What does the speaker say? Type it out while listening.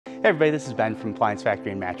Hey everybody, this is Ben from Appliance Factory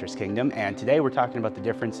and Mattress Kingdom, and today we're talking about the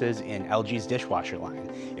differences in LG's dishwasher line.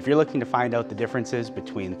 If you're looking to find out the differences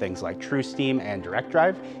between things like True Steam and Direct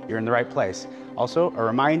Drive, you're in the right place. Also, a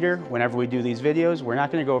reminder, whenever we do these videos, we're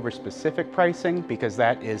not going to go over specific pricing because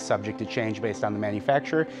that is subject to change based on the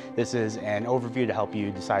manufacturer. This is an overview to help you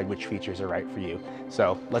decide which features are right for you.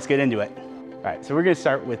 So let's get into it. All right, so we're going to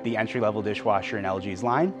start with the entry-level dishwasher in LG's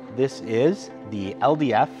line. This is the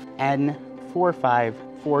LDF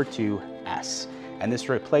N4542S, and this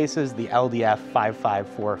replaces the LDF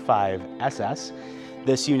 5545SS.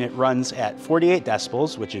 This unit runs at 48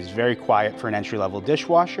 decibels, which is very quiet for an entry-level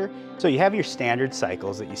dishwasher. So you have your standard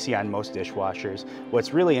cycles that you see on most dishwashers.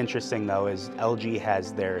 What's really interesting though is LG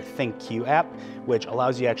has their ThinkQ app, which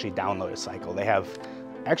allows you to actually download a cycle. They have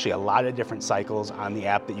actually a lot of different cycles on the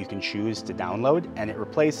app that you can choose to download, and it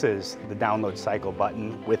replaces the download cycle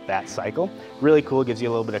button with that cycle. Really cool, gives you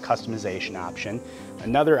a little bit of customization option.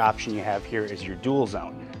 Another option you have here is your dual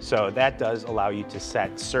zone. So that does allow you to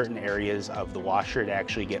set certain areas of the washer to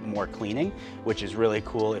actually get more cleaning, which is really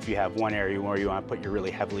cool if you have one area where you want to put your really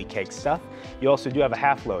heavily caked stuff. You also do have a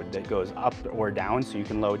half load that goes up or down, so you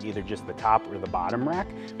can load either just the top or the bottom rack,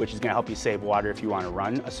 which is going to help you save water if you want to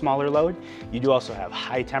run a smaller load. You do also have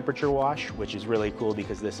high temperature wash, which is really cool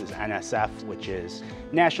because this is NSF, which is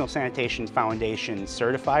National Sanitation Foundation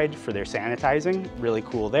certified for their sanitizing. Really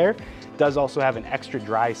cool there. Does also have an extra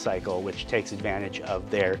dry cycle, which takes advantage of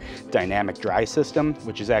their dynamic dry system,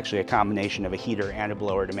 which is actually a combination of a heater and a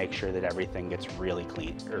blower to make sure that everything gets really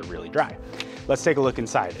clean or really dry. Let's take a look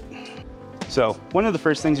inside it. So one of the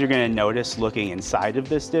first things you're going to notice looking inside of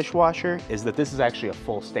this dishwasher is that this is actually a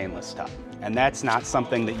full stainless tub. And that's not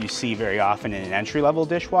something that you see very often in an entry-level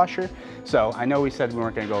dishwasher. So I know we said we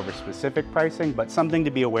weren't going to go over specific pricing, but something to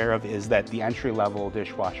be aware of is that the entry-level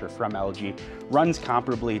dishwasher from LG runs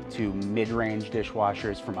comparably to mid-range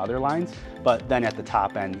dishwashers from other lines, but then at the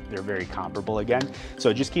top end, they're very comparable again.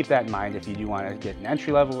 So just keep that in mind if you do want to get an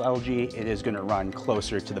entry-level LG, it is going to run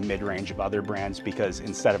closer to the mid-range of other brands because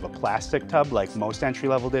instead of a plastic tub like most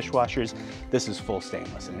entry-level dishwashers, this is full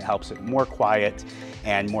stainless, and it helps it more quiet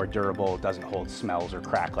and more durable. It doesn't hold smells or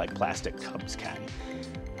crack like plastic tubs can.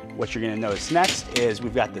 What you're going to notice next is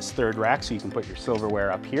we've got this third rack, so you can put your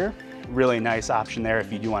silverware up here. Really nice option there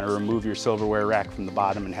if you do want to remove your silverware rack from the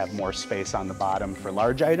bottom and have more space on the bottom for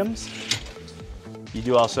large items. You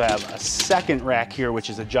do also have a second rack here, which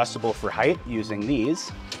is adjustable for height using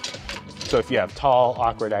these. So if you have tall,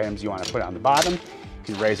 awkward items you want to put on the bottom, you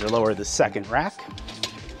can raise or lower the second rack.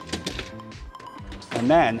 And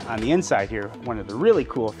then on the inside here, one of the really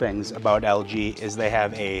cool things about LG is they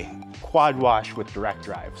have a Quadwash with direct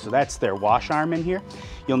drive. So that's their wash arm in here.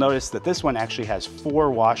 You'll notice that this one actually has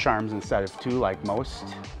 4 wash arms instead of 2 like most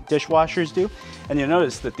dishwashers do. And you'll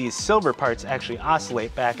notice that these silver parts actually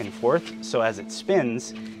oscillate back and forth. So as it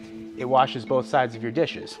spins, it washes both sides of your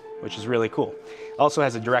dishes, which is really cool. It also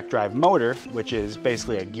has a direct drive motor, which is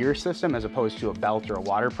basically a gear system as opposed to a belt or a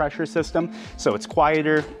water pressure system. So it's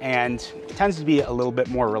quieter and it tends to be a little bit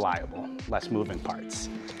more reliable, less moving parts.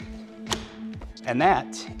 And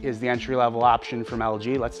that is the entry-level option from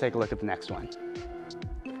LG. Let's take a look at the next one.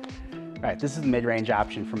 All right, this is the mid-range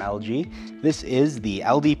option from LG. This is the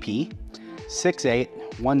LDP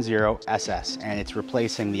 6810SS, and it's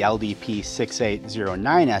replacing the LDP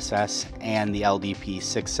 6809SS and the LDP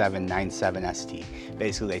 6797ST.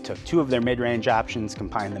 Basically, they took 2 of their mid-range options,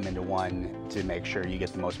 combined them into one to make sure you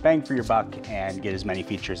get the most bang for your buck and get as many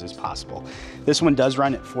features as possible. This one does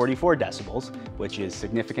run at 44 decibels, which is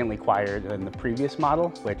significantly quieter than the previous model,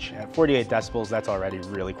 which at 48 decibels, that's already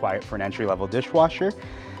really quiet for an entry-level dishwasher.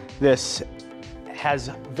 This has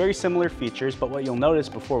very similar features, but what you'll notice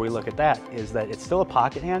before we look at that is that it's still a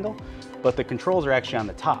pocket handle, but the controls are actually on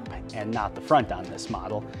the top and not the front on this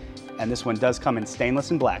model. And this one does come in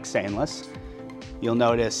stainless and black stainless. You'll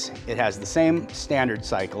notice it has the same standard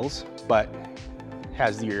cycles, but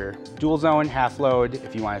has your dual zone, half load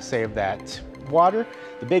if you want to save that water.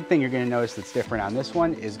 The big thing you're going to notice that's different on this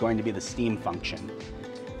one is going to be the steam function.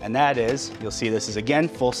 And that is, you'll see this is again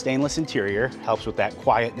full stainless interior, helps with that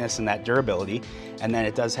quietness and that durability. And then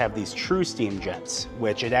it does have these true steam jets,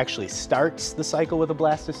 which it actually starts the cycle with a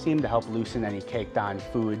blast of steam to help loosen any caked on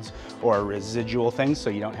foods or residual things so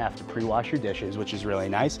you don't have to pre-wash your dishes, which is really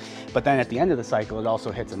nice. But then at the end of the cycle, it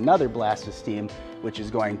also hits another blast of steam, which is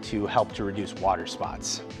going to help to reduce water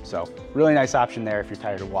spots. So really nice option there if you're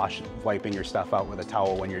tired of wiping your stuff out with a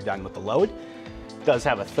towel when you're done with the load. Does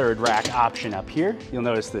have a third rack option up here. You'll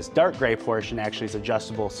notice this dark gray portion actually is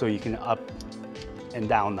adjustable so you can up and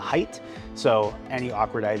down the height. So any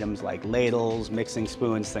awkward items like ladles, mixing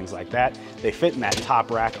spoons, things like that, they fit in that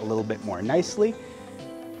top rack a little bit more nicely.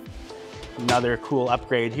 Another cool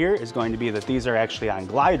upgrade here is going to be that these are actually on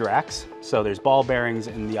glide racks. So there's ball bearings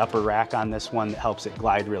in the upper rack on this one that helps it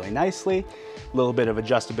glide really nicely. A little bit of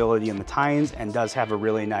adjustability in the tines, and does have a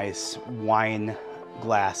really nice wine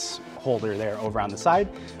glass holder there over on the side.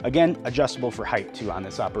 Again, adjustable for height too on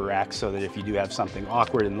this upper rack, so that if you do have something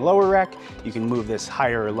awkward in the lower rack, you can move this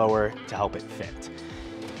higher or lower to help it fit.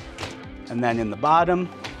 And then in the bottom,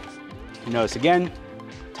 you notice again,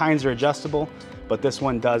 tines are adjustable, but this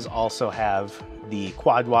one does also have the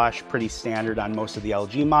Quadwash, pretty standard on most of the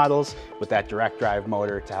LG models, with that direct drive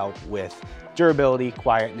motor to help with durability,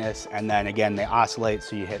 quietness, and then again, they oscillate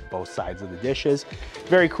so you hit both sides of the dishes.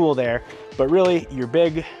 Very cool there, but really your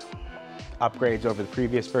big upgrades over the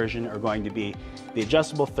previous version are going to be the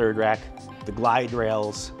adjustable third rack, the glide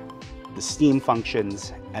rails, the steam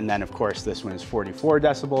functions, and then of course this one is 44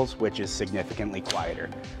 decibels, which is significantly quieter.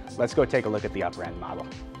 Let's go take a look at the upper end model.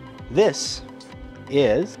 This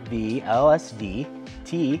is the LSD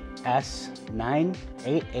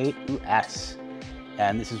TS988US,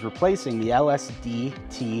 and this is replacing the LSD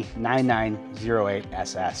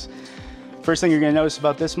T9908SS. First thing you're gonna notice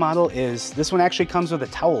about this model is this one actually comes with a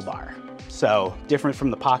towel bar. So different from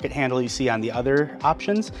the pocket handle you see on the other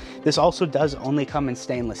options, this also does only come in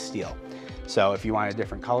stainless steel. So if you want a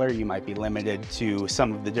different color, you might be limited to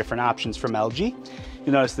some of the different options from LG.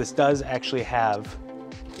 You'll notice this does actually have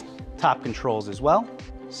top controls as well.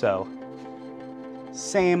 So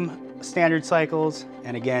same standard cycles,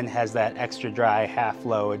 and again has that extra dry half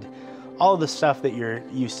load, all of the stuff that you're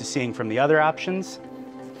used to seeing from the other options.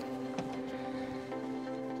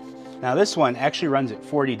 Now this one actually runs at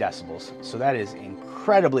 40 decibels, so that is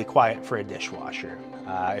incredibly quiet for a dishwasher.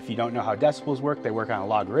 If you don't know how decibels work, they work on a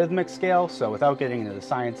logarithmic scale, so without getting into the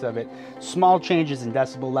science of it, small changes in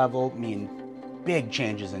decibel level mean big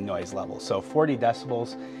changes in noise level. So 40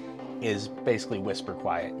 decibels is basically whisper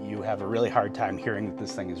quiet. You have a really hard time hearing that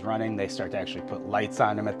this thing is running. They start to actually put lights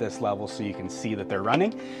on them at this level so you can see that they're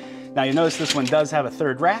running. Now you notice this one does have a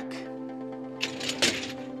third rack.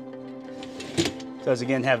 It does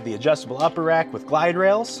again have the adjustable upper rack with glide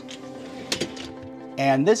rails.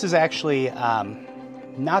 And this is actually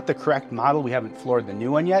not the correct model. We haven't floored the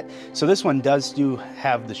new one yet. So this one does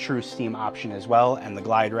have the true steam option as well, and the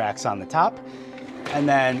glide racks on the top. And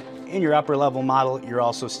then in your upper level model, you're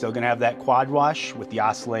also still gonna have that Quadwash with the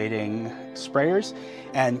oscillating sprayers.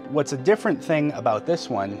 And what's a different thing about this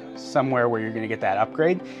one, somewhere where you're gonna get that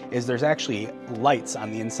upgrade, is there's actually lights on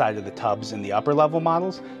the inside of the tubs in the upper level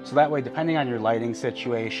models. So that way, depending on your lighting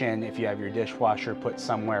situation, if you have your dishwasher put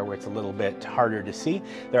somewhere where it's a little bit harder to see,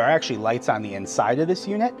 there are actually lights on the inside of this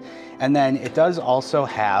unit. And then it does also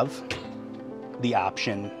have the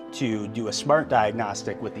option to do a smart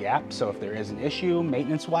diagnostic with the app. So if there is an issue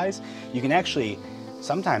maintenance-wise, you can actually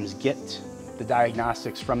sometimes get the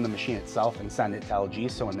diagnostics from the machine itself and send it to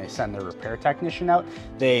LG. So when they send their repair technician out,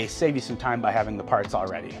 they save you some time by having the parts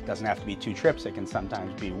already. It doesn't have to be 2 trips. It can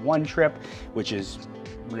sometimes be 1 trip, which is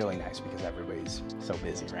really nice because everybody's so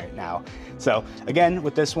busy right now. So again,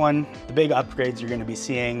 with this one, the big upgrades you're going to be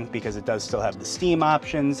seeing, because it does still have the steam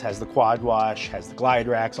options, has the Quadwash, has the glide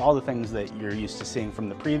racks, all the things that you're used to seeing from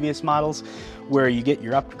the previous models. Where you get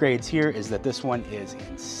your upgrades here is that this one is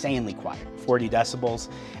insanely quiet, 40 decibels,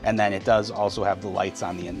 and then it does also have the lights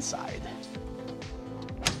on the inside.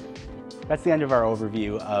 That's the end of our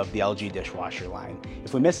overview of the LG dishwasher line.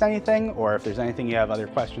 If we missed anything, or if there's anything you have other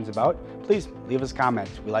questions about, please leave us a comment.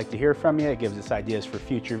 We like to hear from you. It gives us ideas for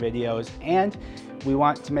future videos, and we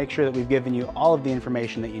want to make sure that we've given you all of the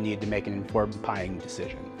information that you need to make an informed buying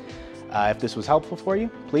decision. If this was helpful for you,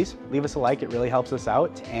 please leave us a like. It really helps us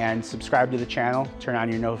out. And subscribe to the channel. Turn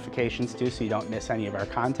on your notifications too so you don't miss any of our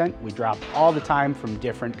content. We drop all the time from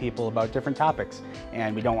different people about different topics,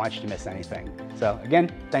 and we don't want you to miss anything. So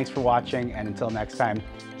again, thanks for watching, and until next time,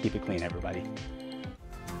 keep it clean, everybody.